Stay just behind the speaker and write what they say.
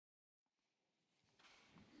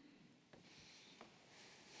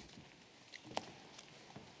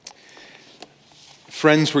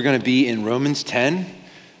Friends, we're going to be in Romans 10,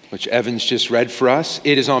 which Evan's just read for us.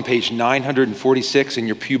 It is on page 946 in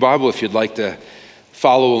your pew Bible. If you'd like to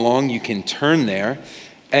follow along, you can turn there.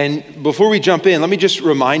 And before we jump in, let me just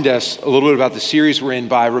remind us a little bit about the series we're in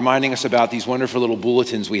by reminding us about these wonderful little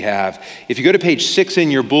bulletins we have. If you go to page 6 in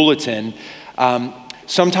your bulletin,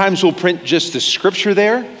 sometimes we'll print just the scripture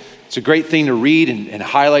there. It's a great thing to read and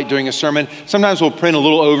highlight during a sermon. Sometimes we'll print a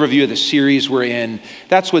little overview of the series we're in.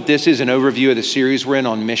 That's what this is, an overview of the series we're in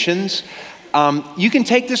on missions. You can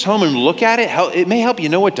take this home and look at it. It may help you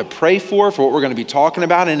know what to pray for what we're going to be talking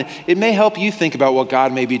about, and it may help you think about what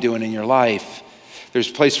God may be doing in your life. There's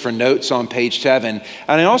a place for notes on page 7.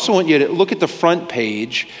 And I also want you to look at the front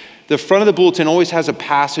page. The front of the bulletin always has a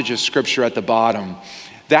passage of scripture at the bottom.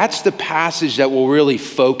 That's the passage that we'll really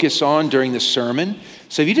focus on during the sermon.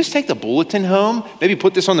 So if you just take the bulletin home, maybe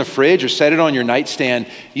put this on the fridge or set it on your nightstand,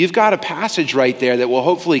 you've got a passage right there that will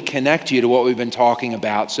hopefully connect you to what we've been talking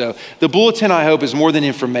about. So the bulletin, I hope, is more than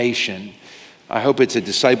information. I hope it's a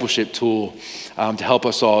discipleship tool to help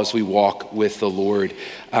us all as we walk with the Lord.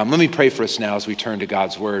 Let me pray for us now as we turn to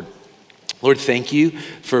God's word. Lord, thank you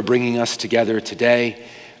for bringing us together today.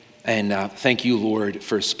 And thank you, Lord,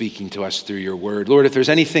 for speaking to us through your word. Lord, if there's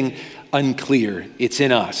anything unclear, it's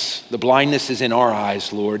in us. The blindness is in our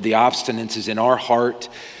eyes, Lord. The obstinance is in our heart.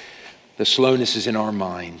 The slowness is in our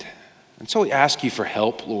mind. And so we ask you for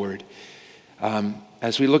help, Lord.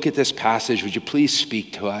 As we look at this passage, would you please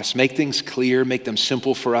speak to us? Make things clear, make them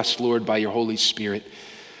simple for us, Lord, by your Holy Spirit.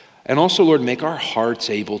 And also, Lord, make our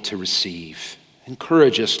hearts able to receive.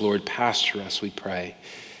 Encourage us, Lord. Pastor us, we pray.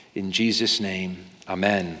 In Jesus' name,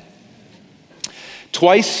 amen.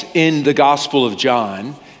 Twice in the Gospel of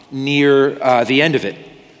John, near the end of it,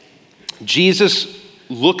 Jesus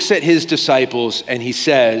looks at his disciples and he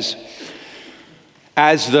says,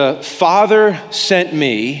 "As the Father sent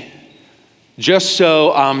me, just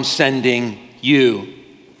so I'm sending you.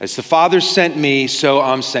 As the Father sent me, so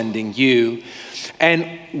I'm sending you." And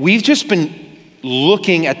we've just been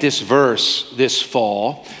looking at this verse this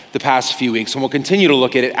fall, the past few weeks, and we'll continue to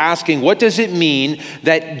look at it, asking, what does it mean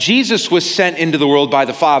that Jesus was sent into the world by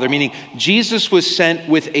the Father? Meaning, Jesus was sent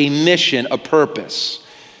with a mission, a purpose,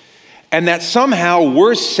 and that somehow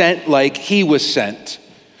we're sent like he was sent.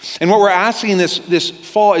 And what we're asking this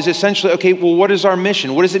fall is essentially, okay, well, what is our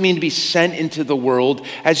mission? What does it mean to be sent into the world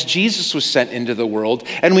as Jesus was sent into the world?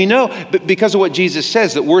 And we know, because of what Jesus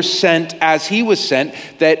says, that we're sent as he was sent,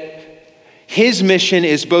 that his mission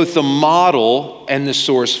is both the model and the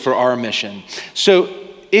source for our mission. So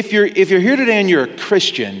if you're here today and you're a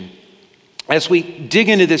Christian, as we dig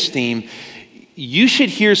into this theme, you should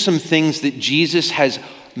hear some things that Jesus has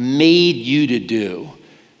made you to do,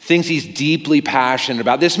 things he's deeply passionate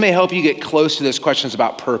about. This may help you get close to those questions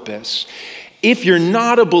about purpose. If you're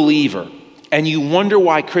not a believer and you wonder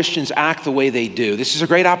why Christians act the way they do, this is a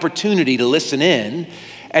great opportunity to listen in.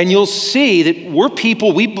 And you'll see that we're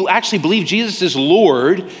people, we actually believe Jesus is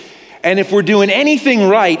Lord. And if we're doing anything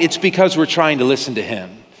right, it's because we're trying to listen to him.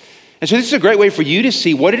 And so this is a great way for you to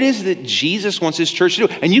see what it is that Jesus wants his church to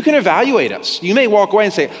do. And you can evaluate us. You may walk away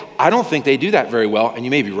and say, I don't think they do that very well. And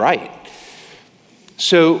you may be right.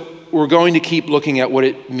 So we're going to keep looking at what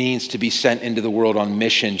it means to be sent into the world on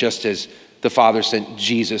mission, just as the Father sent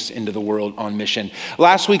Jesus into the world on mission.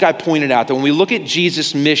 Last week, I pointed out that when we look at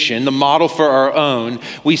Jesus' mission, the model for our own,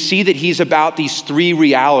 we see that he's about these three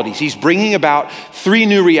realities. He's bringing about three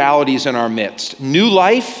new realities in our midst: new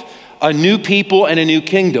life, a new people, and a new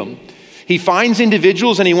kingdom. He finds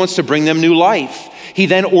individuals and he wants to bring them new life. He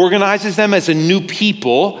then organizes them as a new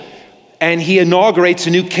people, and he inaugurates a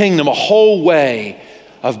new kingdom, a whole way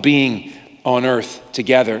of being on earth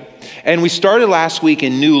together. And we started last week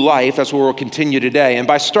in new life. That's where we'll continue today. And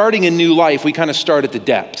by starting in new life, we kind of start at the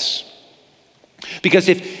depths. Because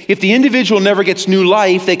if the individual never gets new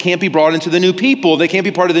life, they can't be brought into the new people. They can't be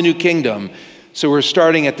part of the new kingdom. So we're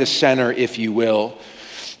starting at the center, if you will.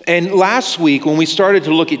 And last week, when we started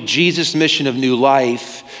to look at Jesus' mission of new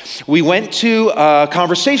life, we went to a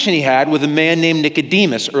conversation he had with a man named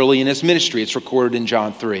Nicodemus early in his ministry. It's recorded in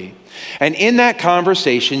John 3. And in that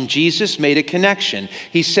conversation, Jesus made a connection.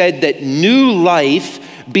 He said that new life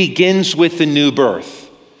begins with the new birth.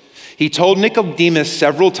 He told Nicodemus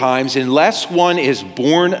several times, unless one is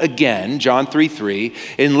born again, John 3:3,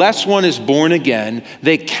 unless one is born again,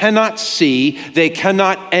 they cannot see, they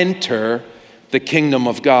cannot enter the kingdom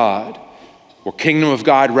of God. Well, kingdom of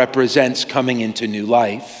God represents coming into new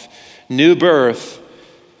life. New birth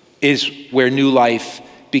is where new life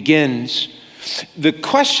begins. The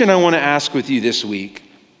question I want to ask with you this week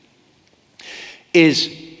is,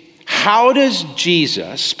 how does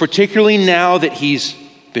Jesus, particularly now that he's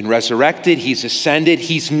been resurrected. He's ascended.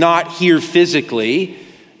 He's not here physically.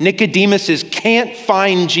 Nicodemus can't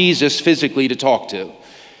find Jesus physically to talk to.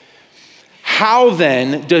 How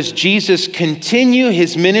then does Jesus continue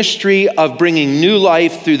his ministry of bringing new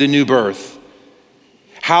life through the new birth?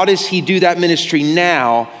 How does he do that ministry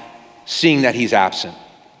now, seeing that he's absent?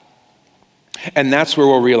 And that's where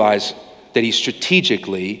we'll realize that he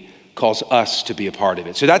strategically calls us to be a part of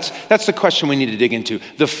it. So that's the question we need to dig into.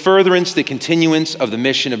 The furtherance, the continuance of the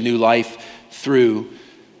mission of new life through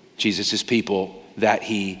Jesus' people that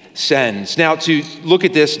he sends. Now, to look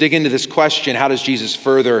at this, dig into this question, how does Jesus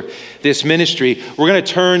further this ministry? We're going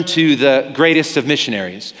to turn to the greatest of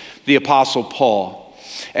missionaries, the Apostle Paul.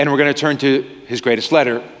 And we're going to turn to his greatest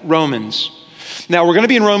letter, Romans. Now, we're going to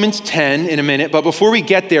be in Romans 10 in a minute, but before we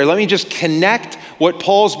get there, let me just connect what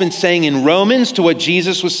Paul's been saying in Romans to what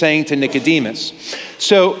Jesus was saying to Nicodemus.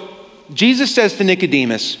 So, Jesus says to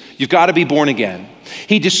Nicodemus, you've got to be born again.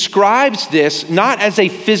 He describes this not as a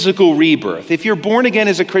physical rebirth. If you're born again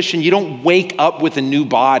as a Christian, you don't wake up with a new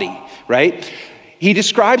body, right? He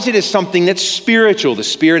describes it as something that's spiritual. The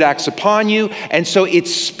Spirit acts upon you, and so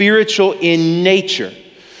it's spiritual in nature.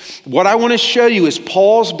 What I want to show you is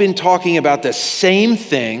Paul's been talking about the same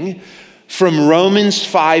thing from Romans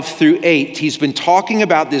 5 through 8. He's been talking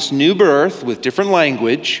about this new birth with different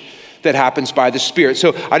language that happens by the Spirit.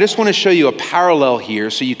 So I just want to show you a parallel here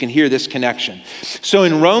so you can hear this connection. So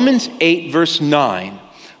in Romans 8 verse 9,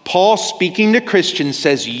 Paul, speaking to Christians,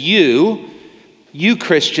 says, you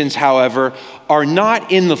Christians, however, are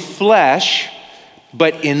not in the flesh,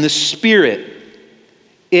 but in the Spirit,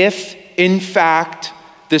 if in fact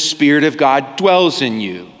the Spirit of God dwells in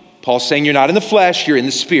you. Paul's saying you're not in the flesh, you're in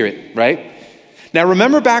the Spirit, right? Now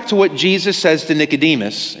remember back to what Jesus says to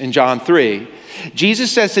Nicodemus in John 3. Jesus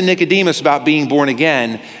says to Nicodemus about being born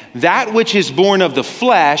again, that which is born of the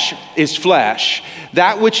flesh is flesh.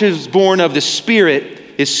 That which is born of the Spirit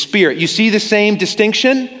is spirit. You see the same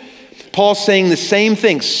distinction? Paul's saying the same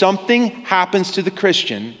thing. Something happens to the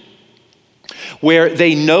Christian where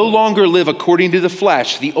they no longer live according to the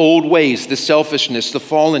flesh, the old ways, the selfishness, the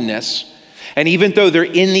fallenness. And even though they're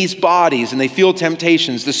in these bodies and they feel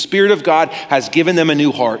temptations, the Spirit of God has given them a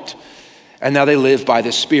new heart. And now they live by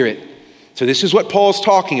the Spirit. So this is what Paul's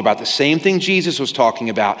talking about, the same thing Jesus was talking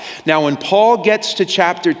about. Now, when Paul gets to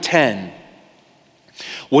chapter 10,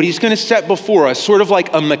 what he's going to set before us, sort of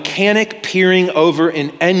like a mechanic peering over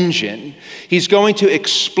an engine, he's going to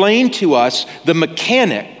explain to us the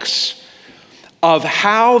mechanics of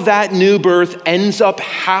how that new birth ends up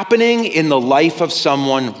happening in the life of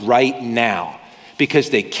someone right now, because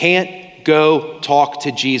they can't go talk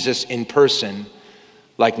to Jesus in person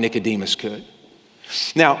like Nicodemus could.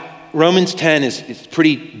 Now, Romans 10 is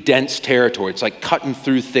pretty dense territory. It's like cutting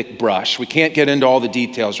through thick brush. We can't get into all the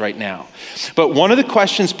details right now. But one of the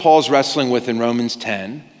questions Paul's wrestling with in Romans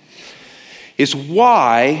 10 is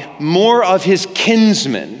why more of his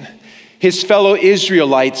kinsmen, his fellow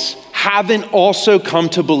Israelites, haven't also come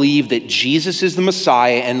to believe that Jesus is the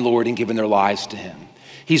Messiah and Lord and given their lives to him.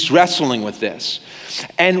 He's wrestling with this.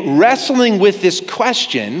 And wrestling with this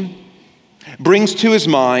question brings to his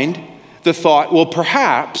mind the thought, well,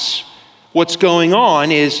 perhaps what's going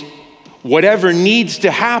on is whatever needs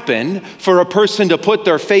to happen for a person to put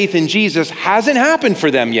their faith in Jesus hasn't happened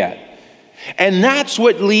for them yet. And that's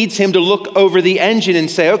what leads him to look over the engine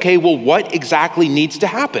and say, okay, well, what exactly needs to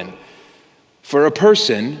happen for a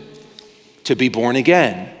person to be born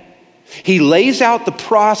again? He lays out the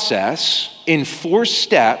process in 4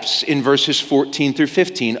 steps in verses 14 through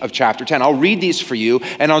 15 of chapter 10. I'll read these for you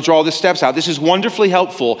and I'll draw the steps out. This is wonderfully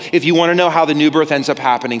helpful if you want to know how the new birth ends up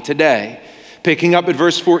happening today. Picking up at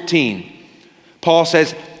verse 14, Paul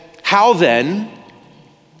says, how then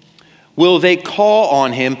will they call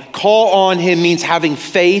on him? Call on him means having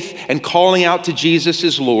faith and calling out to Jesus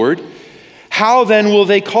as Lord. How then will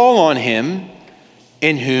they call on him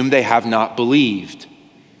in whom they have not believed?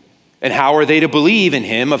 And how are they to believe in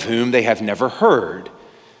him of whom they have never heard?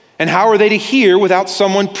 And how are they to hear without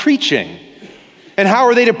someone preaching? And how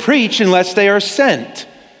are they to preach unless they are sent?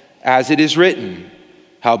 As it is written,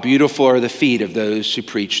 how beautiful are the feet of those who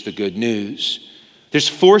preach the good news. There's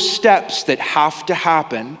 4 steps that have to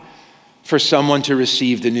happen for someone to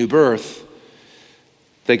receive the new birth.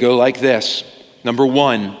 They go like this. Number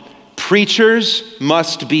 1, preachers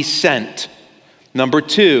must be sent. Number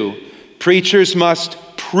 2, preachers must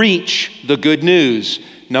preach the good news.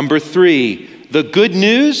 Number 3, the good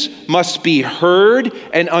news must be heard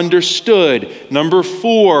and understood. Number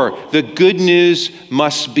 4, the good news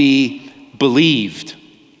must be believed.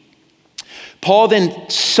 Paul then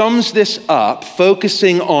sums this up,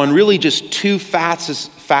 focusing on really just two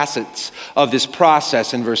facets of this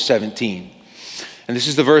process in verse 17. And this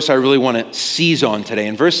is the verse I really want to seize on today.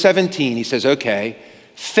 In verse 17, he says, okay,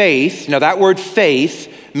 faith. Now that word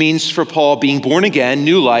faith means for Paul being born again,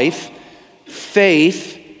 new life.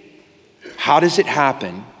 Faith, how does it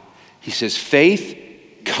happen? He says, faith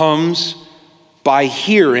comes by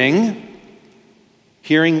hearing.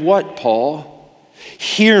 Hearing what, Paul?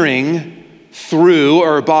 Hearing through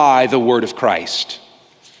or by the word of Christ.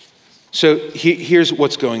 So here's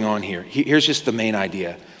what's going on here. Here's just the main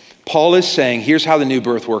idea. Paul is saying, here's how the new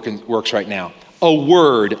birth works right now. A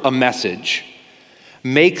word, a message,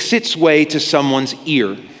 makes its way to someone's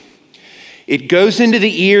ear. It goes into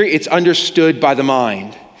the ear, it's understood by the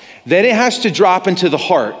mind. Then it has to drop into the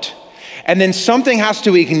heart. And then something has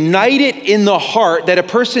to ignite it in the heart that a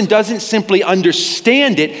person doesn't simply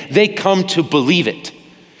understand it, they come to believe it.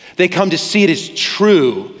 They come to see it as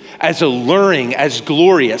true, as alluring, as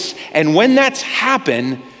glorious. And when that's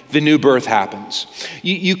happened, the new birth happens.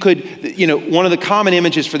 You could, one of the common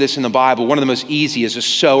images for this in the Bible, one of the most easy is a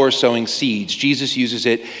sower sowing seeds. Jesus uses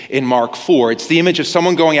it in Mark 4. It's the image of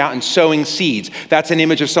someone going out and sowing seeds. That's an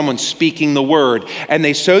image of someone speaking the word. And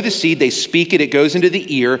they sow the seed, they speak it, it goes into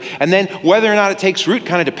the ear. And then whether or not it takes root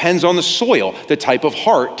kind of depends on the soil, the type of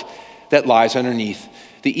heart that lies underneath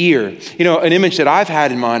the ear. An image that I've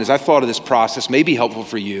had in mind as I've thought of this process, may be helpful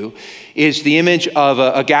for you, is the image of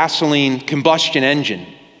a gasoline combustion engine.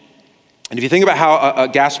 And if you think about how a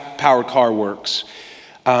gas-powered car works,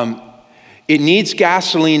 it needs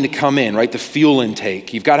gasoline to come in, right? The fuel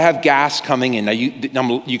intake. You've got to have gas coming in. Now,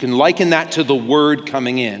 you can liken that to the word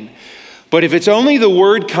coming in. But if it's only the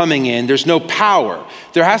word coming in, there's no power.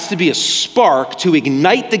 There has to be a spark to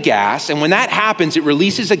ignite the gas. And when that happens, it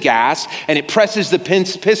releases a gas and it presses the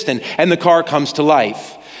piston and the car comes to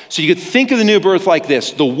life. So you could think of the new birth like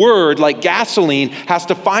this. The word, like gasoline, has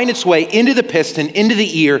to find its way into the piston, into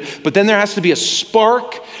the ear, but then there has to be a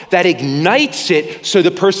spark that ignites it so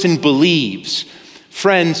the person believes.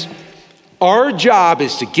 Friends, our job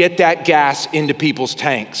is to get that gas into people's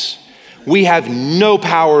tanks. We have no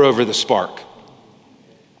power over the spark.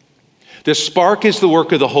 The spark is the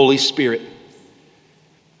work of the Holy Spirit.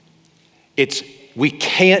 We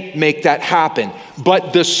can't make that happen.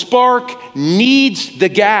 But the spark needs the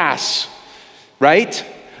gas, right?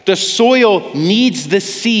 The soil needs the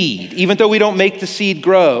seed, even though we don't make the seed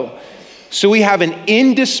grow. So we have an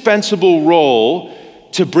indispensable role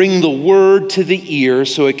to bring the word to the ear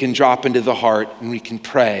so it can drop into the heart and we can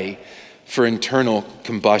pray for internal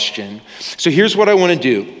combustion. So here's what I want to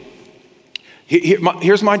do.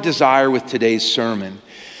 Here's my desire with today's sermon,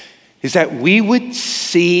 is that we would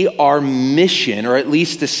see our mission, or at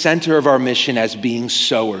least the center of our mission, as being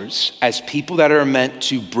sowers, as people that are meant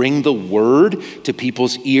to bring the word to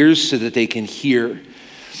people's ears so that they can hear.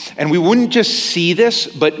 And we wouldn't just see this,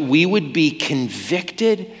 but we would be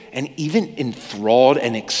convicted and even enthralled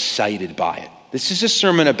and excited by it. This is a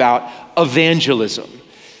sermon about evangelism.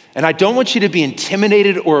 And I don't want you to be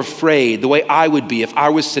intimidated or afraid the way I would be if I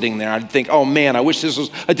was sitting there. I'd think, oh man, I wish this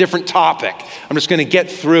was a different topic. I'm just gonna get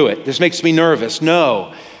through it. This makes me nervous.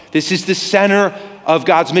 No, this is the center of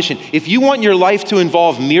God's mission. If you want your life to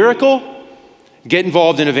involve miracle, get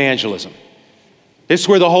involved in evangelism. This is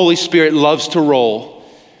where the Holy Spirit loves to roll.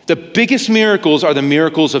 The biggest miracles are the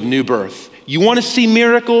miracles of new birth. You wanna see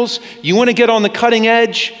miracles? You wanna get on the cutting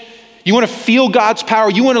edge? You want to feel God's power?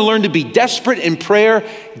 You want to learn to be desperate in prayer?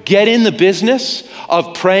 Get in the business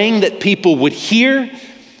of praying that people would hear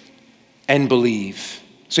and believe.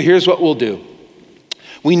 So here's what we'll do.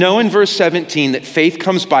 We know in verse 17 that faith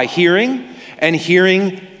comes by hearing, and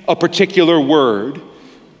hearing a particular word.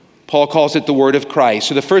 Paul calls it the word of Christ.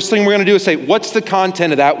 So the first thing we're going to do is say, what's the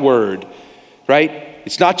content of that word, right?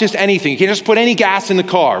 It's not just anything. You can't just put any gas in the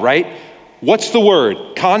car, right? What's the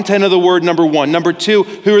word? Content of the word, number one. Number two,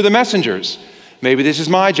 who are the messengers? Maybe this is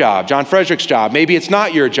my job, John Frederick's job. Maybe it's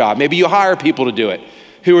not your job. Maybe you hire people to do it.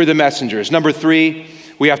 Who are the messengers? Number three,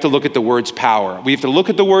 we have to look at the word's power. We have to look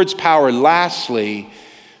at the word's power lastly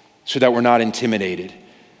so that we're not intimidated,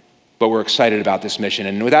 but we're excited about this mission.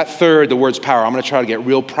 And with that third, the word's power, I'm going to try to get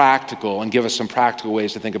real practical and give us some practical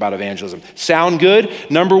ways to think about evangelism. Sound good?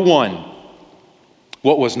 Number one.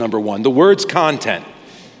 What was number one? The word's content.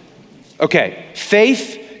 Okay,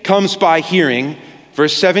 faith comes by hearing,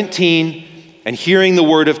 verse 17, and hearing the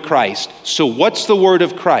word of Christ. So what's the word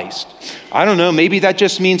of Christ? I don't know, maybe that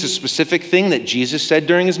just means a specific thing that Jesus said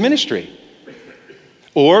during his ministry.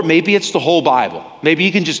 Or maybe it's the whole Bible. Maybe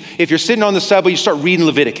you can just, if you're sitting on the subway, you start reading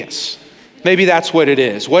Leviticus. Maybe that's what it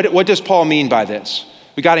is. What does Paul mean by this?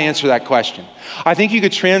 We got to answer that question. I think you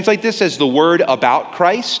could translate this as the word about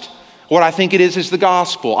Christ. What I think it is the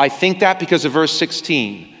gospel. I think that because of verse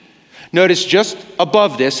 16. Notice just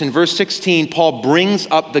above this, in verse 16, Paul brings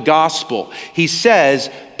up the gospel. He says,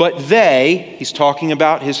 but they, he's talking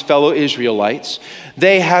about his fellow Israelites,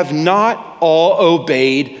 they have not all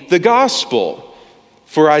obeyed the gospel.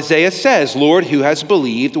 For Isaiah says, Lord, who has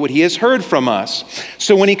believed what he has heard from us?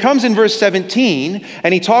 So when he comes in verse 17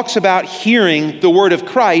 and he talks about hearing the word of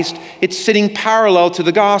Christ, it's sitting parallel to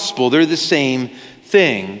the gospel. They're the same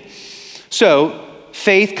thing. So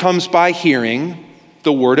faith comes by hearing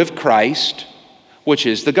the word of Christ, which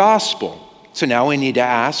is the gospel. So now we need to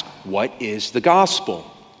ask, what is the gospel?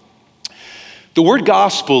 The word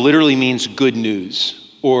gospel literally means good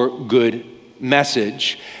news or good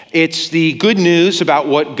message. It's the good news about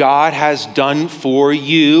what God has done for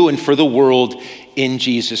you and for the world in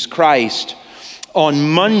Jesus Christ. On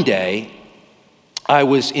Monday, I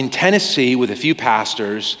was in Tennessee with a few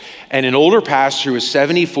pastors, and an older pastor who was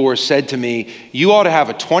 74 said to me, you ought to have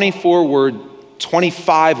a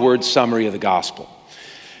 25-word summary of the gospel.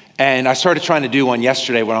 And I started trying to do one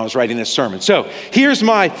yesterday when I was writing this sermon. So here's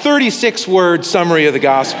my 36-word summary of the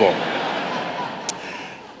gospel.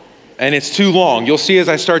 And it's too long. You'll see as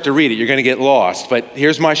I start to read it, you're going to get lost. But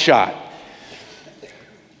here's my shot.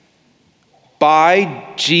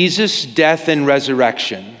 By Jesus' death and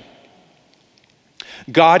resurrection,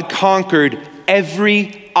 God conquered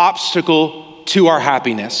every obstacle to our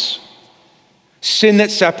happiness. Sin that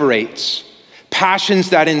separates, passions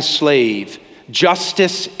that enslave,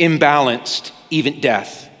 justice imbalanced, even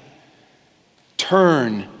death.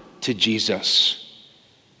 Turn to Jesus.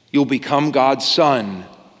 You'll become God's son,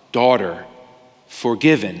 daughter,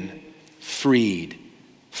 forgiven, freed,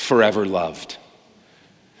 forever loved.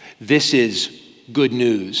 This is good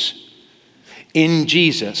news. In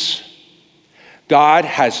Jesus, God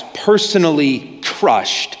has personally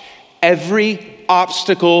crushed every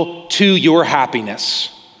obstacle to your happiness.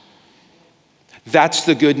 That's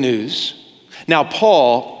the good news. Now,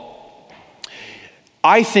 Paul,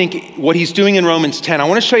 I think what he's doing in Romans 10, I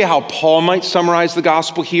want to show you how Paul might summarize the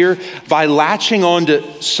gospel here by latching on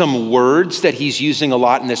to some words that he's using a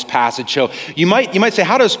lot in this passage. So you might say,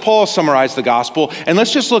 how does Paul summarize the gospel? And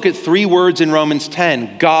let's just look at 3 words in Romans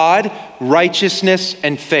 10. God, righteousness,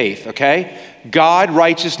 and faith, okay? God,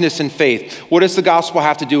 righteousness, and faith. What does the gospel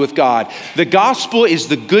have to do with God? The gospel is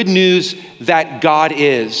the good news that God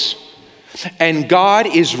is. And God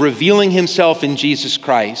is revealing himself in Jesus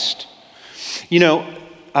Christ. You know,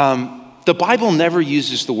 the Bible never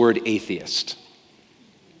uses the word atheist.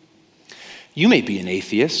 You may be an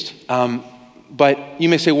atheist, but you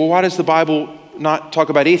may say, well, why does the Bible not talk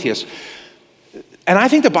about atheists? And I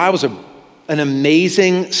think the Bible's an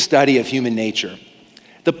amazing study of human nature.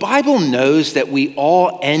 The Bible knows that we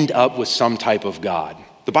all end up with some type of God.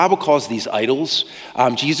 The Bible calls these idols.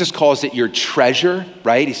 Jesus calls it your treasure,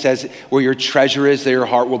 right? He says, where your treasure is, there your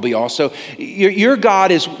heart will be also. Your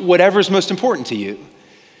God is whatever's most important to you.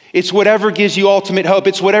 It's whatever gives you ultimate hope.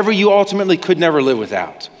 It's whatever you ultimately could never live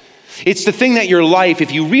without. It's the thing that your life,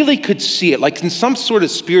 if you really could see it, like in some sort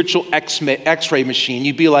of spiritual X-ray machine,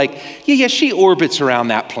 you'd be like, yeah, she orbits around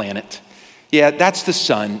that planet. Yeah, that's the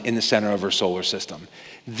sun in the center of her solar system.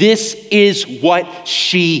 This is what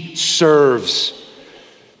she serves.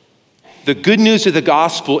 The good news of the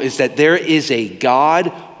gospel is that there is a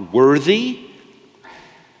God worthy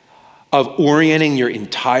of orienting your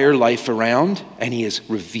entire life around, and he is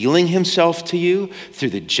revealing himself to you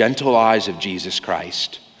through the gentle eyes of Jesus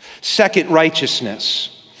Christ. Second,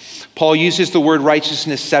 righteousness. Paul uses the word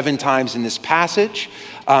righteousness 7 times in this passage.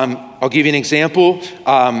 I'll give you an example.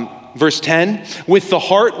 Verse 10, with the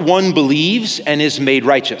heart one believes and is made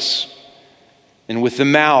righteous, and with the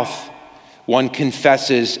mouth one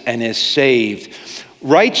confesses and is saved.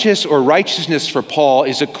 Righteous or righteousness for Paul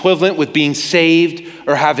is equivalent with being saved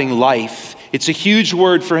or having life. It's a huge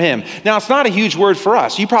word for him. Now, it's not a huge word for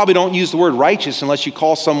us. You probably don't use the word righteous unless you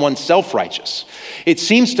call someone self-righteous. It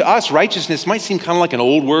seems to us righteousness might seem kind of like an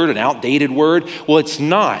old word, an outdated word. Well, it's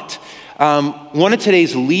not. One of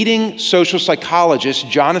today's leading social psychologists,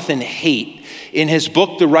 Jonathan Haidt, in his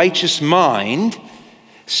book, The Righteous Mind,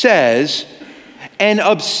 says, an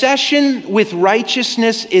obsession with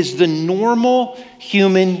righteousness is the normal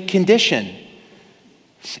human condition.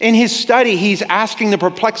 In his study, he's asking the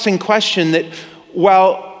perplexing question that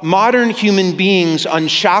while modern human beings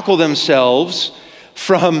unshackle themselves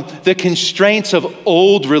from the constraints of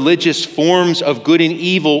old religious forms of good and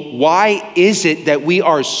evil, why is it that we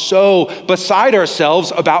are so beside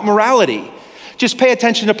ourselves about morality? Just pay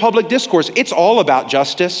attention to public discourse. It's all about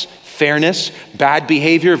justice, fairness, bad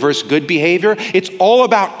behavior versus good behavior. It's all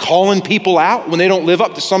about calling people out when they don't live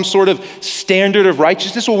up to some sort of standard of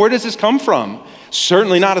righteousness. Well, where does this come from?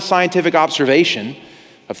 Certainly not a scientific observation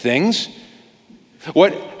of things.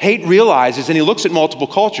 What Haidt realizes, and he looks at multiple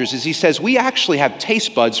cultures, is he says, we actually have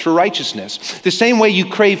taste buds for righteousness. The same way you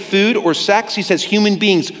crave food or sex, he says human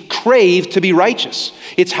beings crave to be righteous.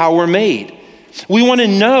 It's how we're made. We want to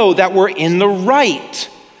know that we're in the right.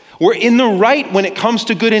 We're in the right when it comes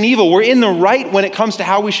to good and evil. We're in the right when it comes to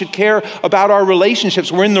how we should care about our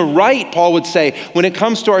relationships. We're in the right, Paul would say, when it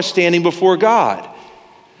comes to our standing before God.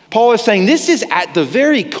 Paul is saying this is at the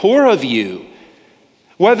very core of you.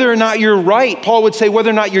 Whether or not you're right, Paul would say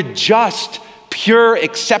whether or not you're just, pure,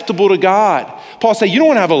 acceptable to God. Paul said you don't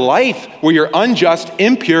want to have a life where you're unjust,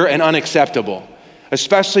 impure, and unacceptable,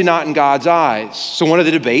 especially not in God's eyes. So one of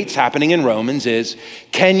the debates happening in Romans is,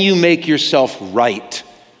 can you make yourself right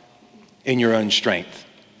in your own strength?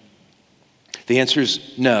 The answer is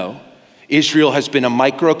no. Israel has been a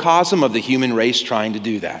microcosm of the human race trying to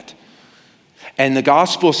do that. And the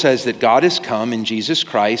gospel says that God has come in Jesus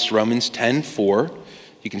Christ, Romans 10:4.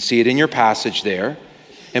 You can see it in your passage there.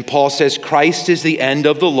 And Paul says, Christ is the end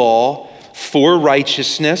of the law for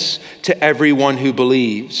righteousness to everyone who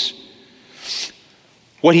believes.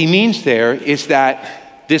 What he means there is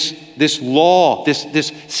that this law,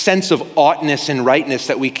 this sense of oughtness and rightness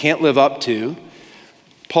that we can't live up to,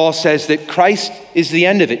 Paul says that Christ is the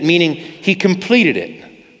end of it, meaning he completed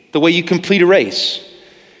it, the way you complete a race.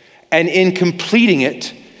 And in completing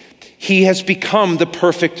it, he has become the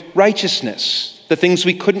perfect righteousness. The things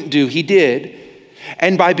we couldn't do, he did.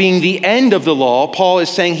 And by being the end of the law, Paul is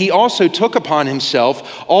saying he also took upon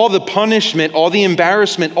himself all the punishment, all the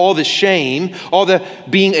embarrassment, all the shame, all the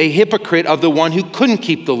being a hypocrite of the one who couldn't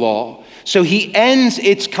keep the law. So he ends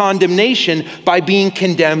its condemnation by being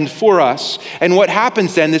condemned for us. And what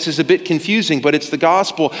happens then, this is a bit confusing, but it's the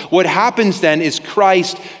gospel. What happens then is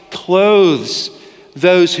Christ clothes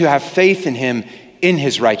those who have faith in him in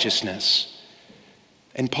his righteousness.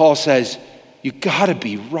 And Paul says, you gotta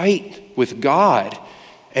be right with God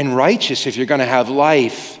and righteous if you're gonna have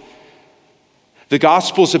life. The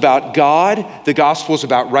gospel's about God. The gospel's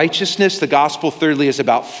about righteousness. The gospel, thirdly, is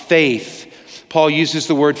about faith. Paul uses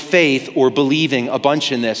the word faith or believing a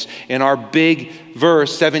bunch in this. In our big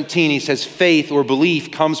verse 17, he says faith or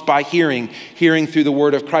belief comes by hearing through the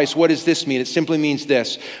word of Christ. What does this mean? It simply means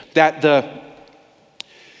this, that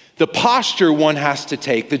the posture one has to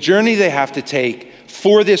take, the journey they have to take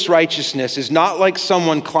for this righteousness is not like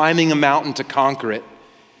someone climbing a mountain to conquer it.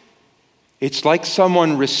 It's like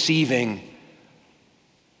someone receiving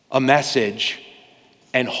a message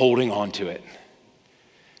and holding on to it.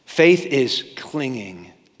 Faith is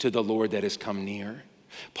clinging to the Lord that has come near.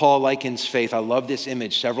 Paul likens faith. I love this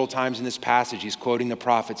image. Several times in this passage, he's quoting the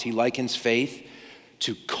prophets. He likens faith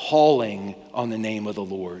to calling on the name of the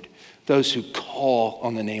Lord. Those who call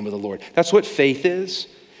on the name of the Lord. That's what faith is.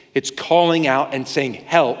 It's calling out and saying,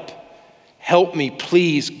 help me,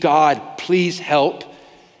 please, God, please help.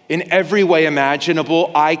 In every way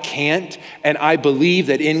imaginable, I can't, and I believe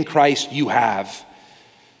that in Christ you have.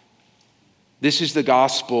 This is the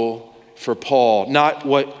gospel for Paul, not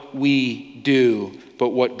what we do, but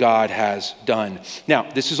what God has done.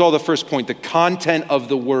 Now, this is all the first point, the content of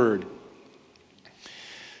the word.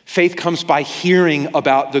 Faith comes by hearing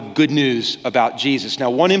about the good news about Jesus. Now,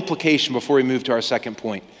 one implication before we move to our second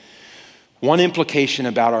point, one implication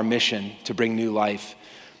about our mission to bring new life.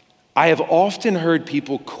 I have often heard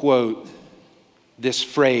people quote this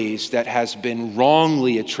phrase that has been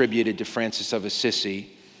wrongly attributed to Francis of Assisi,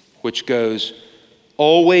 which goes,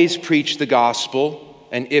 always preach the gospel,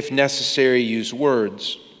 and if necessary, use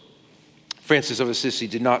words. Francis of Assisi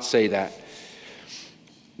did not say that.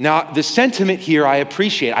 Now, the sentiment here I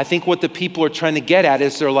appreciate. I think what the people are trying to get at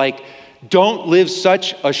is they're like, don't live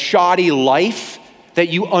such a shoddy life that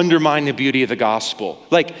you undermine the beauty of the gospel.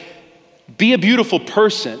 Like, be a beautiful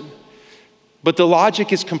person, but the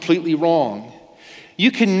logic is completely wrong. You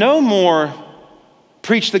can no more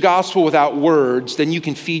preach the gospel without words than you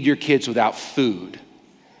can feed your kids without food.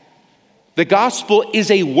 The gospel is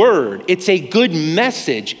a word. It's a good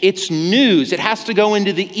message. It's news. It has to go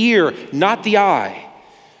into the ear, not the eye.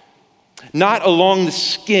 Not along the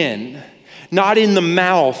skin, not in the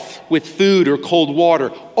mouth with food or cold water.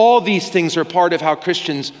 All these things are part of how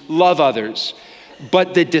Christians love others.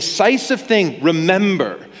 But the decisive thing,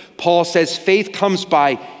 remember, Paul says faith comes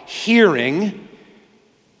by hearing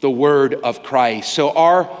the word of Christ. So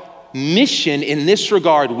our mission in this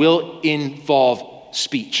regard will involve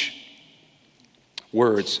speech.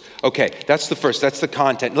 Words. Okay, that's the first. That's the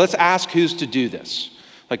content. Let's ask who's to do this.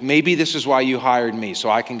 Like maybe this is why you hired me, so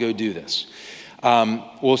I can go do this.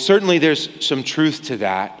 Well, certainly there's some truth to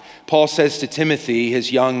that. Paul says to Timothy,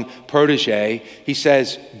 his young protege, he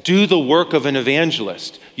says, do the work of an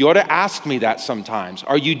evangelist. You ought to ask me that sometimes.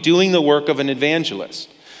 Are you doing the work of an evangelist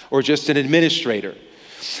or just an administrator?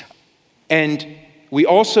 And we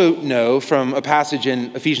also know from a passage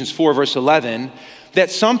in Ephesians 4, verse 11, that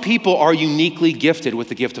some people are uniquely gifted with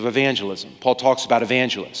the gift of evangelism. Paul talks about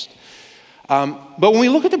evangelists. But when we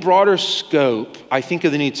look at the broader scope, I think,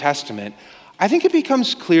 of the New Testament, I think it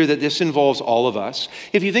becomes clear that this involves all of us.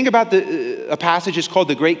 If you think about a passage is called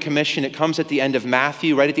the Great Commission, it comes at the end of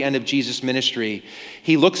Matthew, right at the end of Jesus' ministry.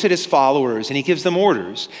 He looks at his followers and he gives them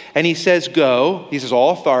orders. And he says, go, he says,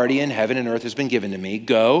 all authority in heaven and earth has been given to me.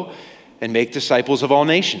 Go and make disciples of all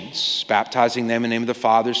nations, baptizing them in the name of the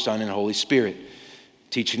Father, Son, and Holy Spirit,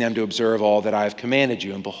 teaching them to observe all that I have commanded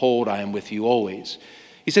you. And behold, I am with you always.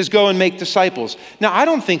 He says, go and make disciples. Now, I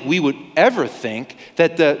don't think we would ever think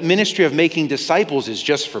that the ministry of making disciples is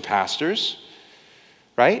just for pastors,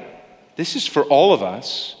 right? This is for all of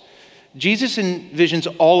us. Jesus envisions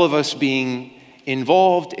all of us being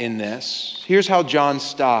involved in this. Here's how John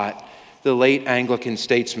Stott, the late Anglican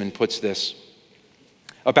statesman, puts this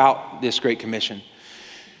about this Great Commission.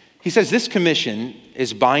 He says, this commission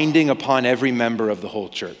is binding upon every member of the whole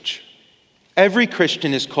church. Every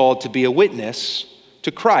Christian is called to be a witness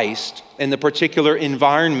to Christ in the particular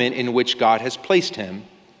environment in which God has placed him.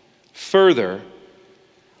 Further,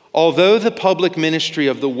 although the public ministry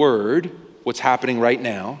of the word, what's happening right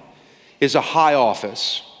now, is a high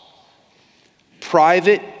office,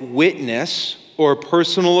 private witness or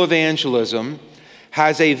personal evangelism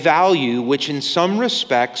has a value which in some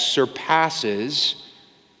respects surpasses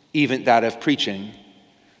even that of preaching,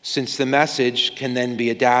 since the message can then be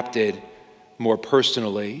adapted more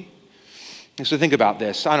personally. And so think about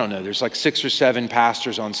this. I don't know, there's like 6 or 7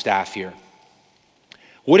 pastors on staff here.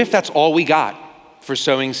 What if that's all we got for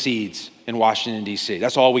sowing seeds in Washington, D.C.?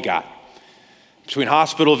 That's all we got. Between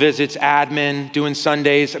hospital visits, admin, doing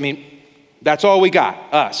Sundays, that's all we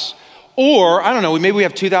got, us. Or, I don't know, maybe we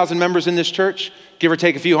have 2,000 members in this church, give or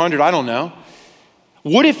take a few hundred, I don't know.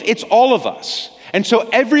 What if it's all of us? And so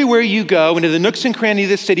everywhere you go, into the nooks and crannies of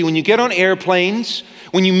the city, when you get on airplanes,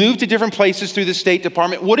 when you move to different places through the State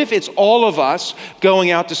Department, what if it's all of us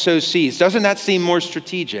going out to sow seeds? Doesn't that seem more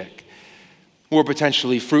strategic, more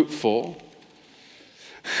potentially fruitful?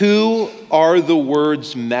 Who are the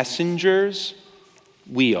word's messengers?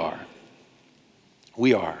 We are.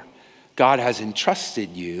 We are. God has entrusted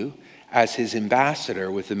you as his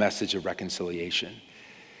ambassador with the message of reconciliation.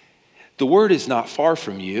 The word is not far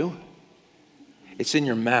from you. It's in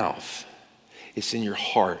your mouth. It's in your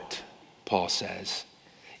heart, Paul says.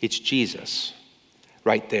 It's Jesus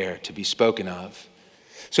right there to be spoken of.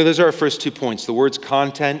 So those are our first 2 points. The word's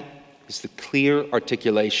content is the clear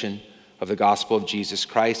articulation of the gospel of Jesus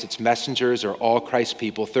Christ. Its messengers are all Christ's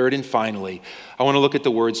people. Third and finally, I want to look at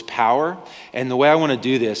the word's power. And the way I want to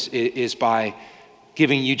do this is by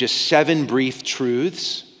giving you just 7 brief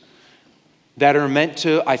truths that are meant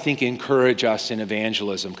to, I think, encourage us in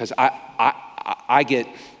evangelism. Because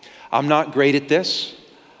I'm not great at this.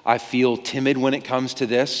 I feel timid when it comes to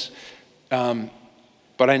this.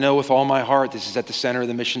 But I know with all my heart, this is at the center of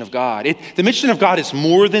the mission of God. The mission of God is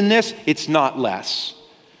more than this. It's not less.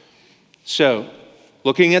 So,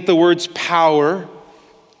 looking at the word's power,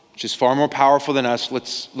 which is far more powerful than us,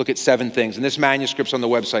 let's look at 7 things. And this manuscript's on the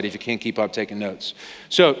website if you can't keep up taking notes.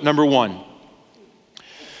 So, number 1,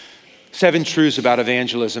 7 truths about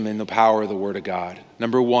evangelism and the power of the Word of God.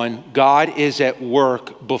 Number 1, God is at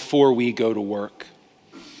work before we go to work.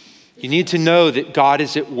 You need to know that God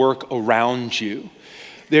is at work around you.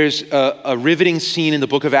 There's a riveting scene in the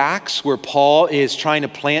book of Acts where Paul is trying to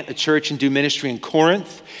plant a church and do ministry in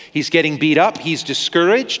Corinth. He's getting beat up. He's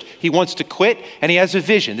discouraged. He wants to quit, and he has a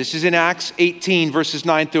vision. This is in Acts 18, verses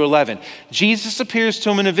 9 through 11. Jesus appears to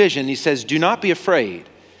him in a vision. He says, do not be afraid.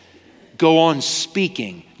 Go on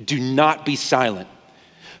speaking. Do not be silent.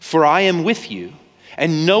 For I am with you,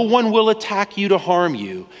 and no one will attack you to harm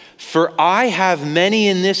you. For I have many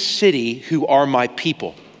in this city who are my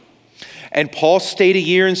people. And Paul stayed a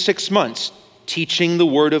year and 6 months teaching the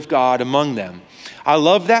word of God among them. I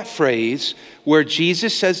love that phrase where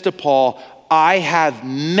Jesus says to Paul, I have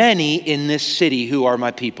many in this city who are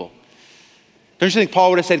my people. Don't you think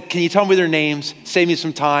Paul would have said, can you tell me their names? Save me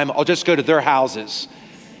some time. I'll just go to their houses.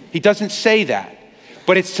 He doesn't say that,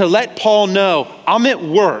 but it's to let Paul know, I'm at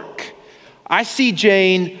work. I see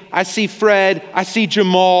Jane, I see Fred, I see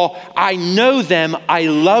Jamal. I know them, I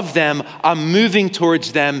love them, I'm moving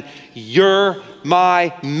towards them. You're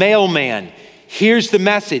my mailman. Here's the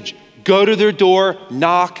message. Go to their door,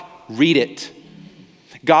 knock, read it.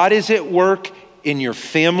 God is at work in your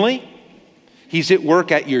family. He's at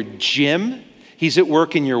work at your gym. He's at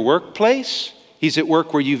work in your workplace. He's at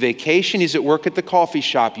work where you vacation. He's at work at the coffee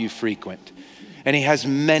shop you frequent. And he has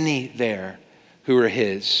many there who are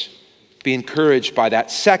his. Be encouraged by that.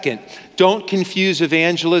 Second, don't confuse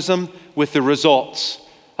evangelism with the results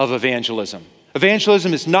of evangelism.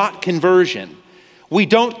 Evangelism is not conversion. We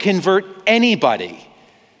don't convert anybody.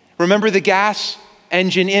 Remember the gas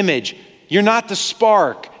engine image. You're not the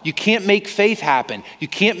spark. You can't make faith happen. You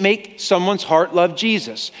can't make someone's heart love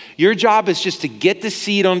Jesus. Your job is just to get the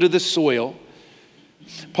seed under the soil.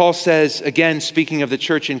 Paul says, again, speaking of the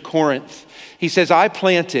church in Corinth, he says, I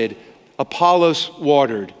planted, Apollos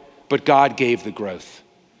watered, but God gave the growth.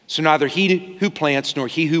 So neither he who plants nor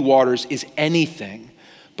he who waters is anything,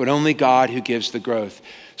 but only God who gives the growth.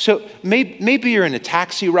 So maybe you're in a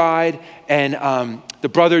taxi ride and the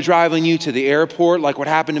brother driving you to the airport, like what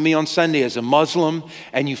happened to me on Sunday as a Muslim,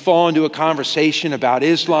 and you fall into a conversation about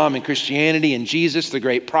Islam and Christianity and Jesus, the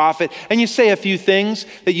great prophet, and you say a few things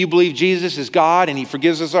that you believe Jesus is God and he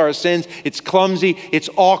forgives us our sins. It's clumsy, it's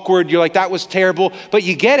awkward, you're like, that was terrible. But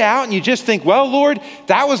you get out and you just think, well, Lord,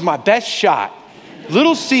 that was my best shot.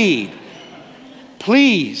 Little seed.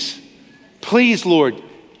 Please, Lord,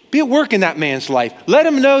 be at work in that man's life. Let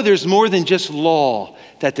him know there's more than just law,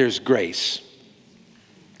 that there's grace.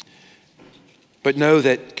 But know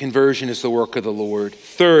that conversion is the work of the Lord.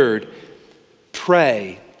 Third,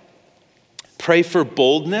 pray. Pray for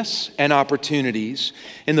boldness and opportunities.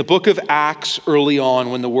 In the book of Acts early on,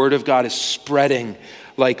 when the word of God is spreading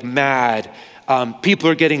like mad, people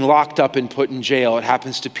are getting locked up and put in jail. It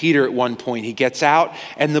happens to Peter at one point. He gets out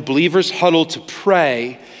and the believers huddle to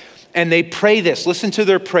pray. And they pray this. Listen to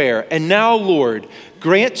their prayer. And now, Lord,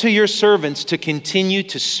 grant to your servants to continue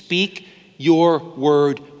to speak your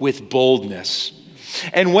word with boldness.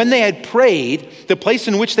 And when they had prayed, the place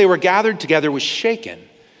in which they were gathered together was shaken.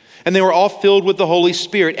 And they were all filled with the Holy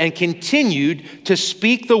Spirit and continued to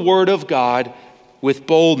speak the word of God with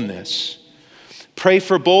boldness. Pray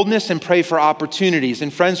for boldness and pray for opportunities.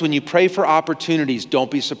 And friends, when you pray for opportunities, don't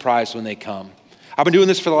be surprised when they come. I've been doing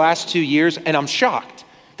this for the last 2 years and I'm shocked.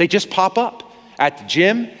 They just pop up at the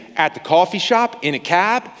gym, at the coffee shop, in a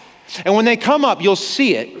cab. And when they come up, you'll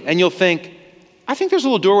see it and you'll think, I think there's a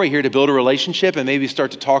little doorway here to build a relationship and maybe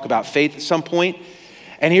start to talk about faith at some point.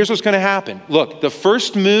 And here's what's going to happen. Look, the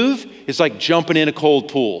first move is like jumping in a cold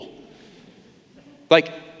pool.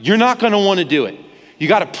 Like, you're not going to want to do it. You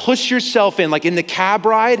got to push yourself in. Like in the cab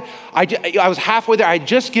ride, I was halfway there. I had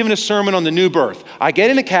just given a sermon on the new birth. I get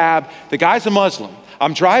in a cab. The guy's a Muslim.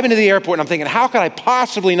 I'm driving to the airport and I'm thinking, how could I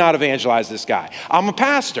possibly not evangelize this guy? I'm a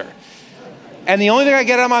pastor. And the only thing I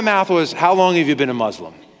get out of my mouth was, how long have you been a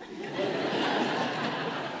Muslim?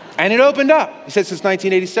 And it opened up. He said, since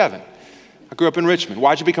 1987. I grew up in Richmond.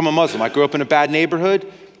 Why'd you become a Muslim? I grew up in a bad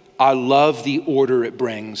neighborhood. I love the order it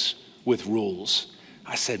brings with rules.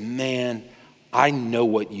 I said, man, I know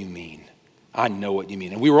what you mean. I know what you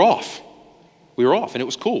mean. And we were off. And it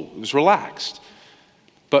was cool. It was relaxed.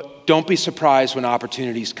 But don't be surprised when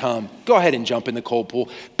opportunities come. Go ahead and jump in the cold pool.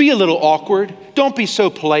 Be a little awkward. Don't be so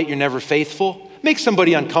polite you're never faithful. Make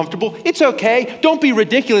somebody uncomfortable. It's okay. Don't be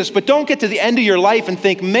ridiculous, but don't get to the end of your life and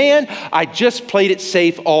think, man, I just played it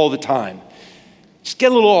safe all the time. Just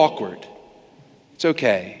get a little awkward. It's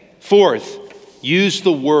okay. Fourth, use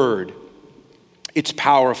the word. It's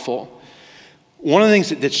powerful. One of the things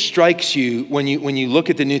that strikes you when you look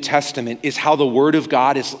at the New Testament is how the Word of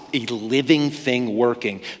God is a living thing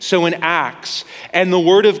working. So in Acts, and the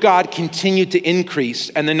Word of God continued to increase,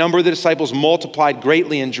 and the number of the disciples multiplied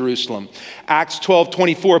greatly in Jerusalem. Acts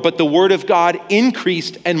 12:24, but the Word of God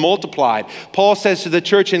increased and multiplied. Paul says to the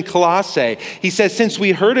church in Colossae, he says, since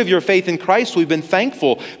we heard of your faith in Christ, we've been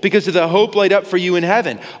thankful because of the hope laid up for you in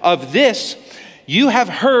heaven. Of this you have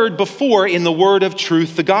heard before in the word of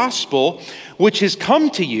truth, the gospel, which has come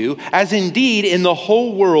to you, as indeed in the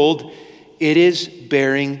whole world it is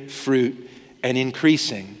bearing fruit and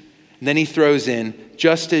increasing. And then he throws in,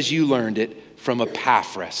 just as you learned it from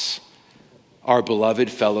Epaphras, our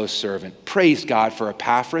beloved fellow servant. Praise God for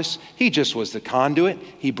Epaphras. He just was the conduit.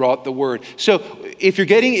 He brought the word. So if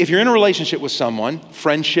you're in a relationship with someone,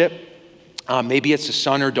 friendship, maybe it's a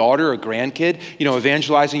son or daughter or grandkid,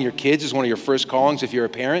 evangelizing your kids is one of your first callings if you're a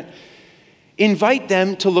parent. Invite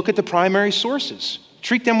them to look at the primary sources.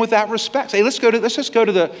 Treat them with that respect. Say, let's just go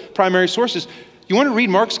to the primary sources. You want to read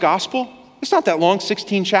Mark's gospel? It's not that long,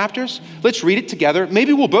 16 chapters. Let's read it together.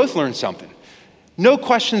 Maybe we'll both learn something. No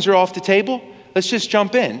questions are off the table. Let's just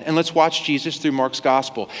jump in and let's watch Jesus through Mark's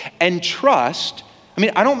gospel. And trust I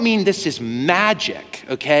mean, I don't mean this is magic,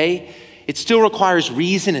 okay? It still requires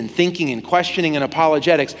reason and thinking and questioning and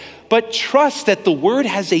apologetics, but trust that the word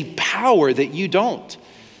has a power that you don't.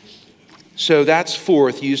 So that's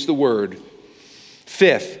fourth, use the word.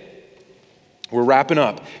 Fifth, we're wrapping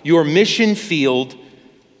up. Your mission field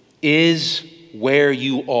is where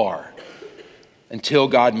you are until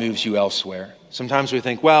God moves you elsewhere. Sometimes we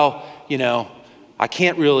think, well, I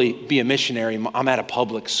can't really be a missionary. I'm at a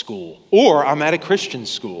public school or I'm at a Christian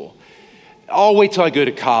school. I'll wait till I go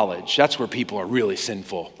to college. That's where people are really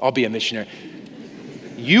sinful. I'll be a missionary.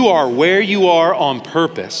 You are where you are on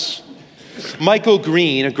purpose. Michael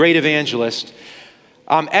Green, a great evangelist,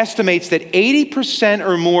 estimates that 80%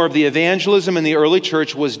 or more of the evangelism in the early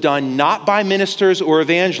church was done not by ministers or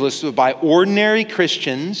evangelists, but by ordinary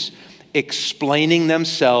Christians explaining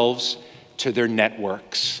themselves to their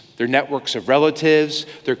networks of relatives,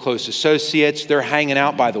 their close associates. They're hanging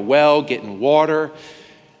out by the well, getting water.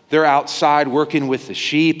 They're outside working with the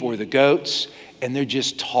sheep or the goats, and they're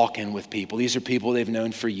just talking with people. These are people they've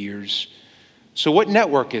known for years. So what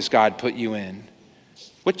network has God put you in?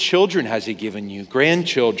 What children has he given you?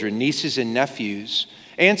 Grandchildren, nieces and nephews.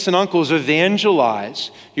 Aunts and uncles,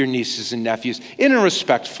 evangelize your nieces and nephews in a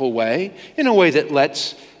respectful way, in a way that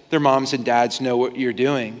lets their moms and dads know what you're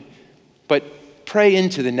doing. But pray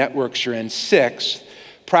into the networks you're in. Sixth,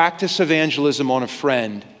 practice evangelism on a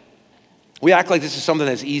friend. We act like this is something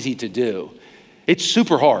that's easy to do. It's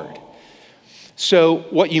super hard. So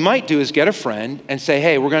what you might do is get a friend and say,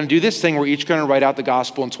 hey, we're going to do this thing. We're each going to write out the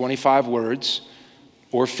gospel in 25 words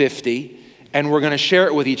or 50, and we're going to share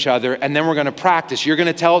it with each other, and then we're going to practice. You're going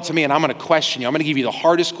to tell it to me, and I'm going to question you. I'm going to give you the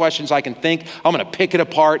hardest questions I can think. I'm going to pick it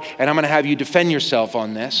apart, and I'm going to have you defend yourself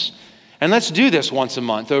on this. And let's do this once a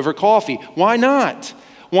month over coffee. Why not?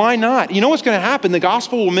 Why not? You know what's going to happen? The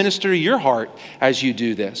gospel will minister to your heart as you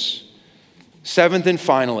do this. Seventh and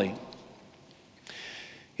finally,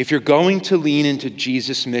 if you're going to lean into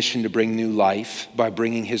Jesus' mission to bring new life by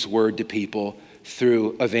bringing his word to people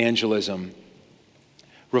through evangelism,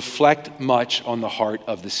 reflect much on the heart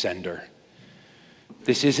of the sender.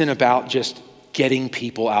 This isn't about just getting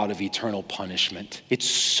people out of eternal punishment. It's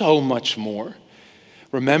so much more.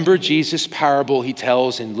 Remember Jesus' parable he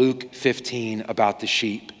tells in Luke 15 about the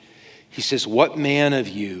sheep. He says, what man of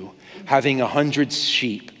you, having 100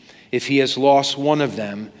 sheep, if he has lost one of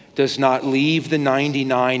them, does not leave the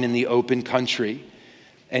 99 in the open country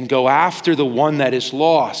and go after the one that is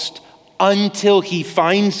lost until he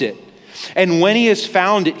finds it? And when he has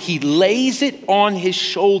found it, he lays it on his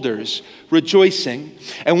shoulders, rejoicing.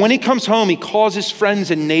 And when he comes home, he calls his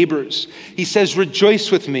friends and neighbors. He says,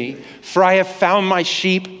 rejoice with me, for I have found my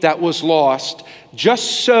sheep that was lost.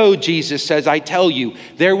 Just so, Jesus says, I tell you,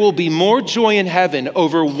 there will be more joy in heaven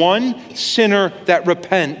over one sinner that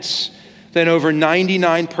repents than over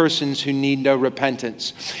 99 persons who need no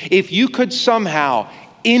repentance. If you could somehow,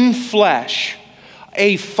 in flesh,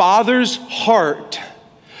 a father's heart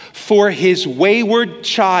for his wayward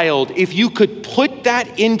child, if you could put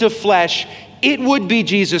that into flesh, it would be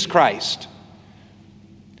Jesus Christ.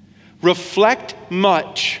 Reflect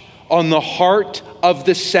much on the heart of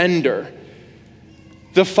the sender,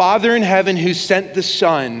 the Father in heaven who sent the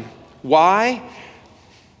Son. Why?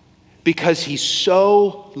 Because he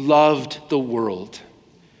so loved the world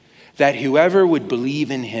that whoever would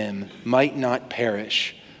believe in him might not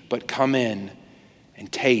perish, but come in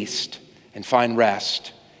and taste and find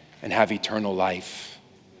rest and have eternal life.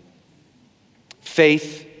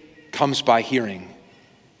 Faith comes by hearing,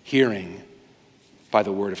 hearing by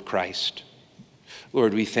the word of Christ.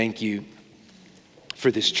 Lord, we thank you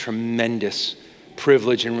for this tremendous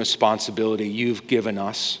privilege and responsibility you've given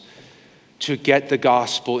us to get the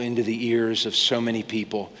gospel into the ears of so many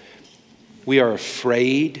people. We are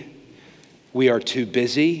afraid, we are too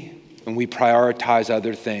busy, and we prioritize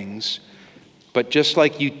other things. But just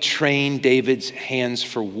like you train David's hands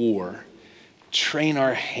for war, train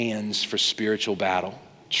our hands for spiritual battle.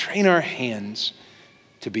 Train our hands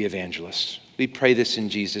to be evangelists. We pray this in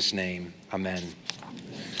Jesus' name. Amen.